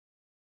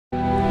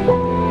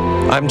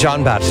I'm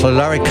John Batchelor,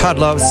 Larry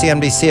Kudlow,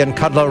 CNBC and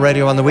Kudlow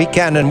Radio on the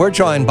weekend, and we're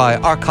joined by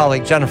our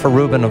colleague Jennifer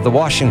Rubin of the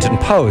Washington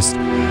Post.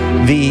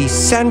 The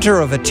center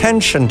of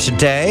attention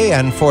today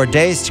and for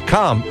days to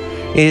come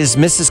is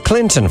Mrs.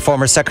 Clinton,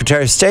 former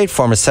Secretary of State,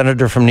 former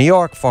Senator from New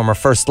York, former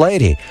First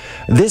Lady.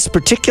 This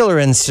particular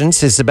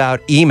instance is about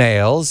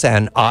emails,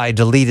 and I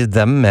deleted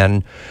them,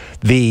 and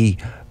the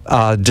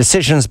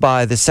decisions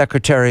by the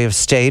Secretary of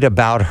State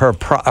about her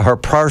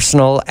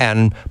personal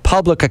and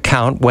public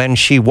account when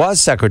she was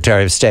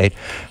Secretary of State.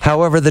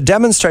 However, the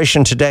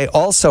demonstration today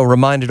also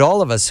reminded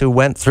all of us who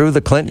went through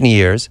the Clinton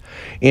years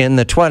in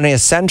the 20th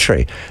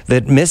century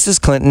that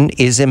Mrs. Clinton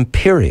is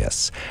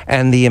imperious.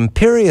 And the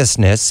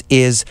imperiousness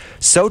is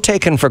so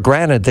taken for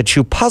granted that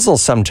you puzzle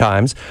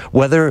sometimes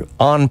whether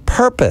on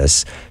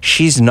purpose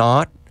she's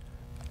not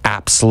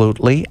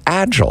absolutely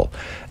agile.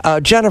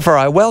 Jennifer,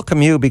 I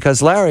welcome you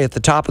because Larry at the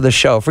top of the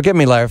show, forgive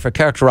me, Larry, for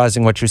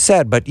characterizing what you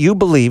said, but you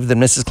believe that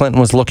Mrs. Clinton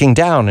was looking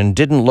down and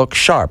didn't look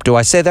sharp. Do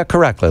I say that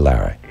correctly,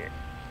 Larry?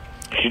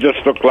 She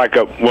just looked like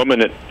a woman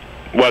that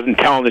wasn't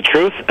telling the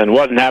truth and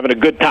wasn't having a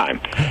good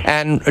time.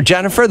 And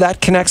Jennifer,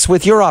 that connects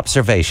with your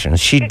observations.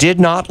 She did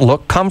not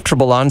look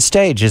comfortable on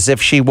stage as if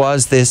she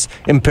was this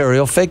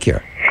imperial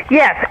figure.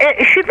 Yes,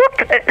 she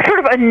looked sort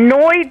of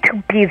annoyed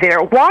to be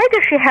there. Why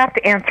does she have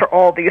to answer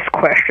all these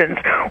questions?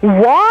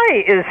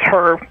 Why is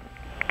her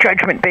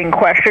judgment being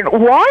questioned?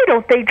 Why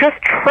don't they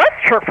just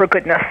trust her, for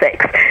goodness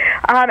sakes?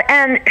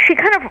 And she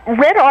kind of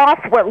read off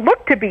what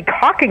looked to be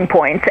talking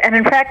points. And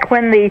in fact,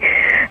 when the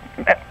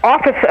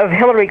office of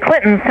Hillary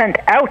Clinton sent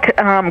out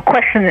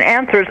question and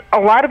answers, a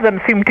lot of them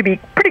seemed to be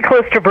pretty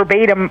close to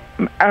verbatim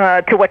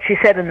to what she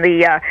said in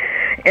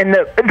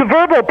the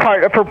verbal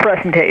part of her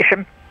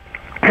presentation.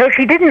 So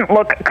she didn't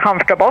look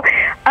comfortable,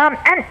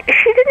 and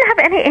she didn't have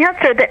any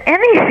answer that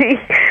any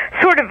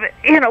sort of,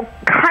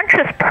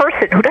 conscious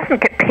person who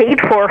doesn't get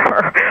paid for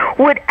her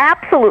would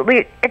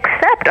absolutely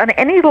accept on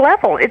any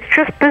level. It's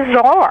just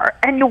bizarre,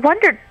 and you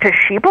wonder, does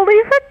she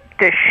believe it?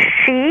 Does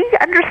she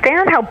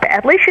understand how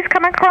badly she's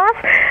come across?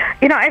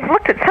 I've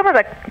looked at some of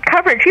the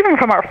coverage, even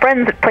from our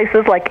friends at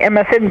places like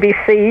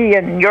MSNBC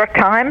and New York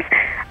Times.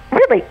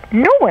 Really,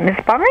 no one is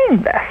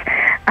buying this.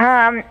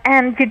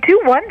 And you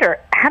do wonder,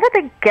 how did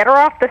they get her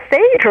off the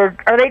stage, or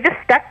are they just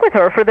stuck with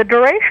her for the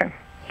duration?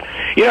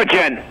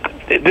 Jen,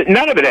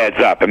 none of it adds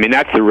up. I mean,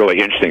 that's the really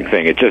interesting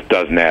thing. It just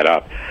doesn't add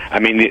up. I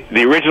mean,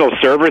 the original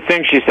server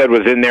thing she said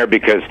was in there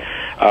because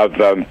of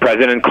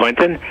President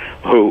Clinton,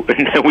 who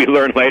we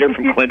learned later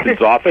from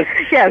Clinton's office.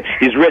 Yes.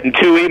 He's written 2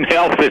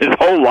 emails in his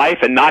whole life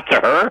and not to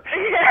her.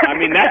 Yes, I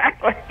mean,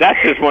 that's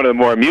just one of the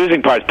more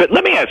amusing parts. But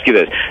let me ask you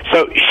this.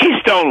 So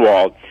she's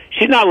stonewalled.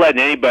 She's not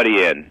letting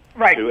anybody in.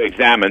 Right. To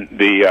examine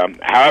the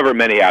however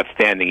many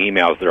outstanding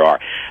emails there are.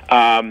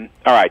 All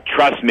right,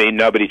 trust me,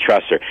 nobody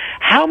trusts her.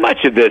 How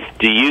much of this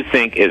do you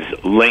think is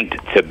linked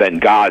to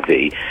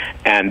Benghazi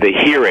and the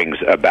hearings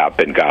about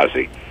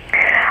Benghazi?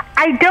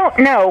 I don't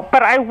know,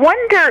 but I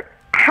wonder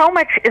how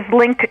much is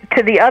linked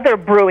to the other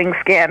brewing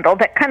scandal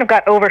that kind of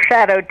got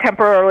overshadowed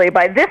temporarily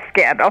by this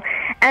scandal,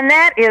 and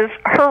that is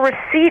her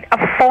receipt of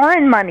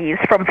foreign monies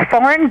from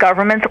foreign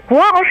governments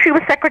while she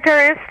was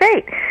Secretary of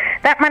State.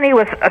 That money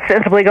was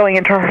ostensibly going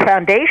into her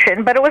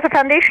foundation, but it was a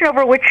foundation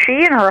over which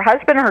she and her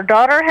husband and her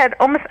daughter had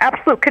almost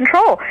absolute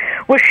control.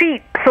 Was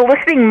she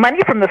soliciting money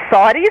from the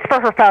Saudis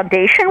for her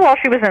foundation while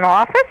she was in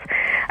office?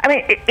 I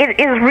mean, it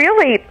is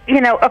really,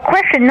 a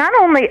question not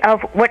only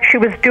of what she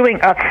was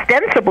doing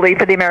ostensibly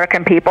for the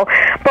American people,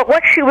 but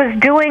what she was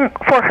doing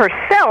for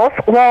herself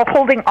while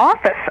holding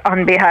office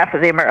on behalf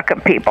of the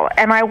American people.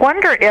 And I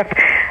wonder if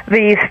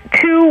these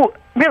two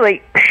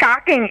really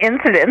shocking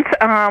incidents,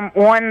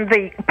 one,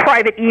 the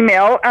private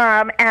email,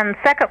 and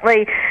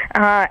secondly,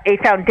 a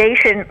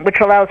foundation which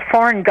allows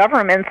foreign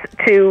governments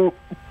to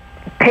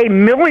pay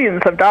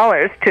millions of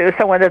dollars to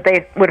someone that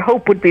they would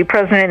hope would be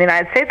president of the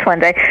United States one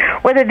day,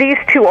 whether these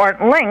two aren't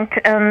linked,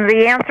 and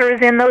the answer is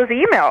in those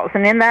emails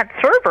and in that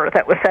server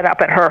that was set up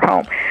at her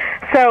home.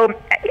 So,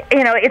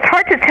 it's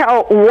hard to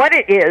tell what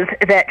it is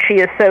that she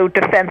is so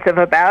defensive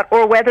about,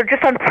 or whether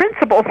just on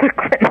principle the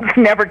Clintons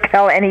never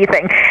tell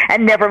anything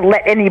and never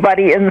let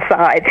anybody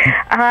inside.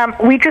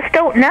 We just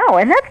don't know,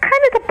 and that's kind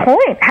of the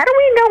point. How do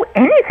we know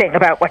anything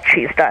about what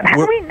she's done? How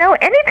do we know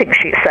anything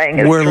she's saying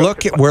is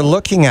true? We're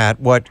looking at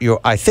what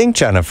I think,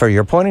 Jennifer,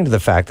 you're pointing to the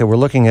fact that we're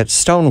looking at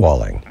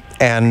stonewalling.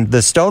 And the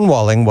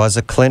stonewalling was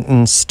a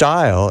Clinton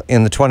style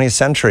in the 20th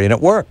century, and it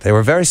worked. They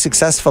were very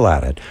successful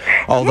at it.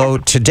 Although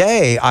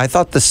today, I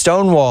thought the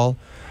Stonewall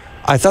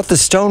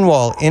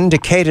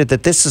indicated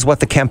that this is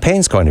what the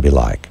campaign's going to be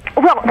like.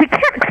 Well, we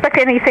can't expect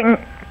anything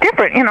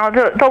different.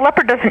 The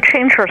leopard doesn't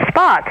change her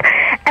spots.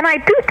 And I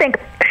do think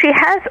she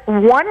has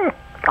one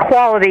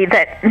quality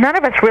that none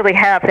of us really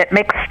have that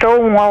makes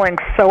stonewalling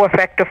so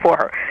effective for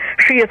her.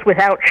 She is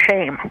without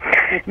shame.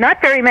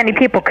 Not very many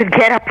people could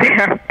get up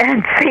there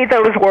and say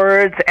those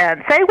words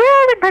and say,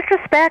 well, in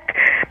retrospect,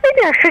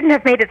 maybe I shouldn't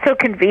have made it so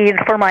convenient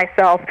for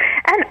myself.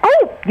 And,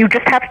 oh, you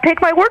just have to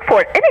take my word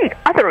for it. Any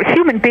other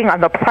human being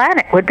on the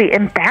planet would be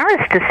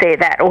embarrassed to say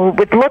that, or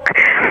would look,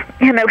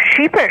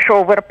 sheepish,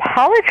 or would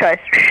apologize.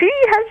 She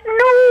has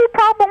no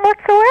problem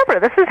whatsoever.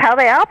 This is how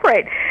they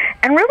operate.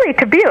 And really,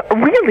 to be a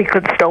really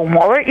good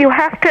stonewaller, you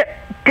have to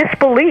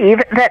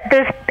disbelieve that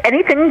there's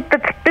anything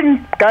that's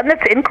been done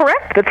that's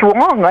incorrect, that's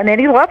wrong on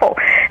any level.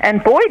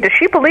 And boy, does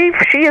she believe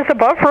she is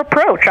above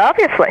reproach,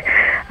 obviously.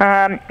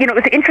 It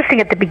was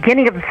interesting at the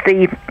beginning of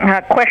the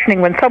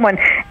questioning when someone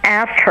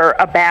asked her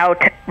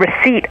about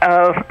receipt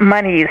of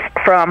monies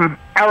from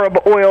Arab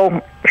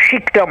oil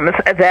sheikdoms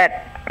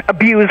that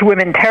abuse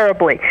women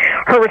terribly.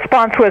 Her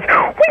response was,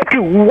 we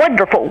do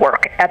wonderful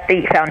work at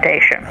the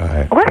foundation.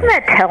 Right. Wasn't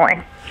that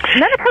telling?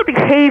 None of her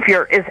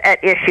behavior is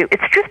at issue.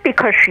 It's just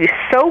because she's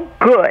so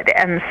good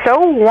and so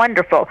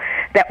wonderful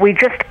that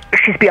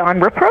she's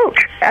beyond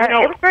reproach. It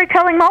was a very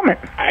telling moment.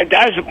 I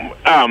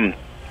was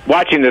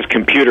watching this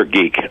computer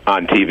geek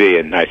on TV,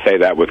 and I say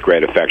that with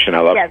great affection.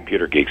 I love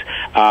computer geeks.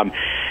 And,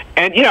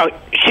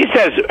 she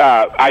says,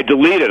 I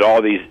deleted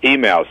all these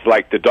emails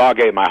like the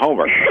dog ate my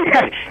homework.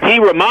 He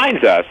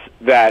reminds us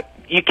that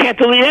you can't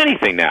delete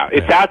anything now.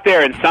 It's out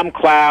there in some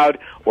cloud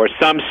or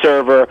some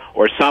server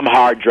or some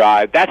hard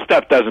drive. That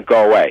stuff doesn't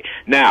go away.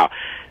 Now,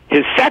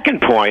 his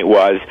second point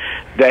was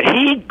that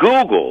he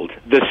Googled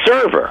the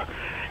server,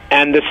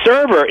 and the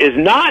server is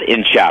not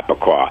in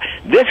Chappaqua.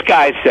 This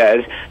guy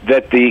says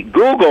that the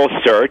Google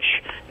search,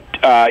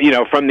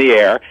 from the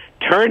air,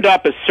 turned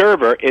up a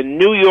server in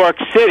New York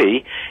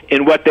City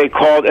in what they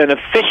called an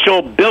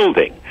official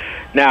building.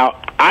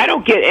 Now, I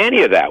don't get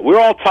any of that. We're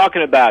all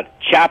talking about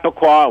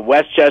Chappaqua,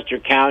 Westchester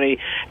County.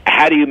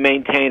 How do you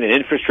maintain an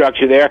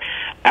infrastructure there?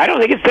 I don't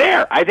think it's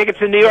there. I think it's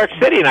in New York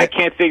City, and I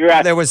can't figure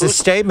out. There was a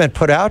statement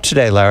put out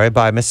today, Larry,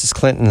 by Mrs.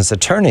 Clinton's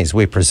attorneys,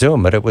 we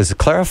presume, but it was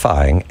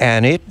clarifying,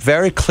 and it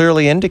very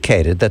clearly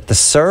indicated that the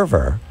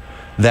server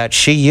that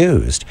she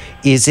used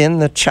is in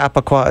the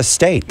Chappaqua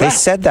estate. They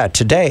said that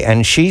today,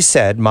 and she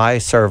said, my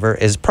server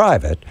is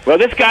private. Well,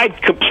 this guy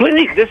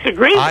completely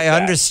disagrees with I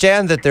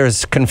understand that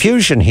there's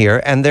confusion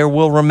here, and there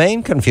will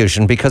remain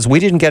confusion because we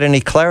didn't get any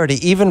clarity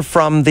even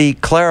from the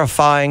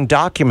clarifying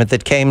document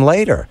that came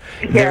later.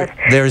 Yes.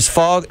 It's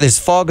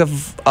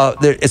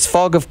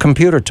fog of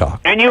computer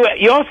talk. And you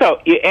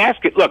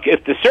ask it, look,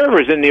 if the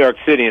server's in New York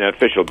City in an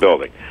official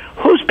building,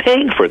 who's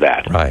paying for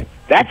that? Right.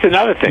 That's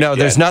another thing. No,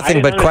 there's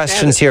nothing but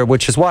questions here,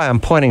 which is why I'm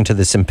pointing to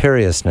this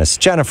imperiousness.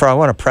 Jennifer, I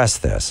want to press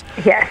this.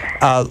 Yes.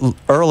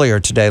 Earlier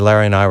today,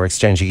 Larry and I were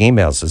exchanging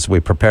emails as we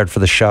prepared for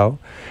the show,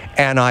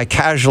 and I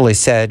casually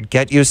said,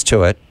 get used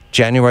to it.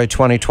 January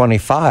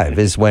 2025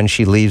 is when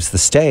she leaves the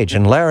stage.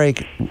 And Larry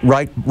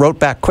wrote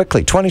back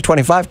quickly,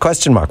 2025,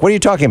 question mark. What are you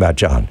talking about,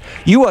 John?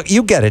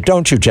 You get it,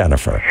 don't you,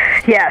 Jennifer?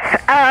 Yes.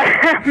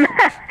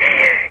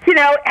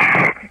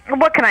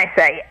 What can I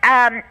say?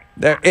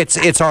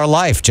 It's our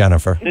life,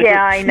 Jennifer.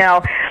 Yeah, I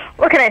know.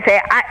 What can I say?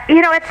 At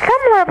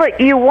some level,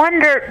 you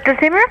wonder, does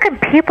the American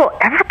people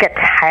ever get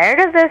tired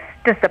of this?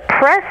 Does the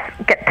press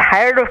get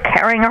tired of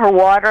carrying her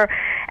water?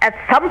 At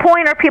some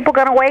point, are people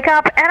going to wake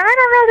up? And I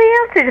don't know the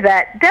answer to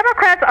that.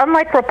 Democrats,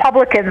 unlike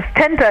Republicans,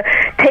 tend to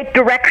take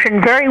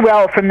direction very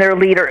well from their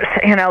leaders.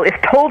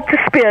 If told to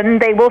spin,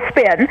 they will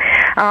spin.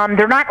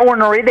 They're not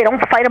ornery. They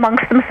don't fight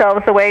amongst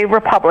themselves the way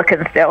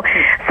Republicans do.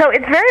 So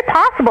it's very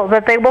possible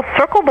that they will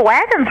circle the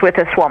wagons with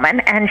this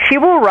woman, and she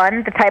will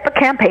run the type of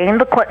campaign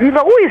the Clintons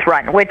always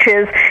run, which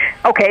is,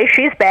 okay,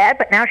 she's bad,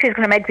 but now she's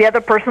going to make the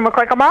other person look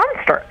like a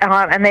monster.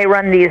 And they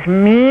run these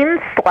mean,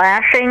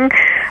 slashing,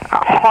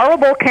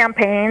 horrible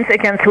campaigns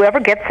against whoever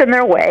gets in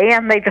their way,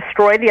 and they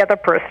destroy the other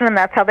person, and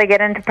that's how they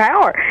get into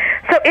power.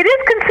 So it is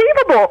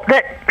conceivable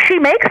that she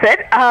makes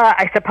it,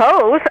 I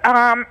suppose.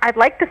 I'd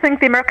like to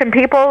think the American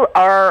people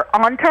are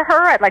onto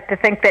her. I'd like to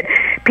think that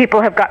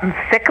people have gotten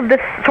sick of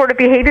this sort of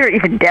behavior,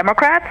 even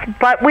Democrats,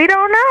 but we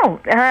don't know.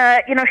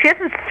 She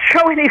doesn't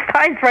show any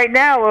signs right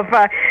now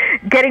of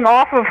getting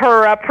off of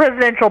her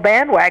presidential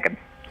bandwagon.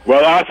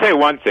 Well, I'll say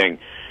one thing.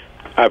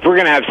 If we're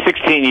going to have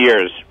 16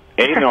 years,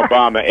 8 of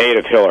Obama, 8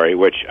 of Hillary,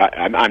 which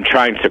I'm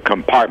trying to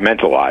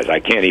compartmentalize. I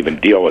can't even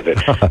deal with it.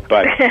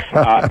 But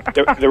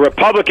the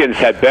Republicans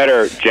had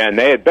better, Jen,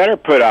 they had better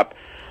put up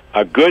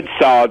a good,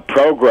 solid,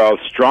 pro-growth,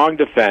 strong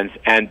defense,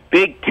 and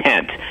big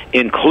tent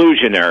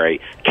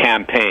inclusionary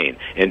campaign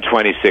in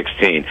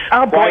 2016.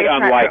 Quite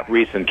unlike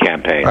recent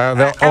campaigns.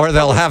 Or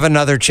they'll have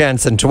another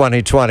chance in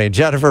 2020.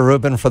 Jennifer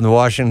Rubin from the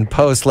Washington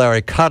Post,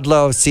 Larry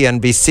Kudlow,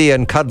 CNBC,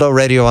 and Kudlow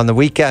Radio on the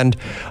Weekend.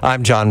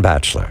 I'm John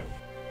Batchelor.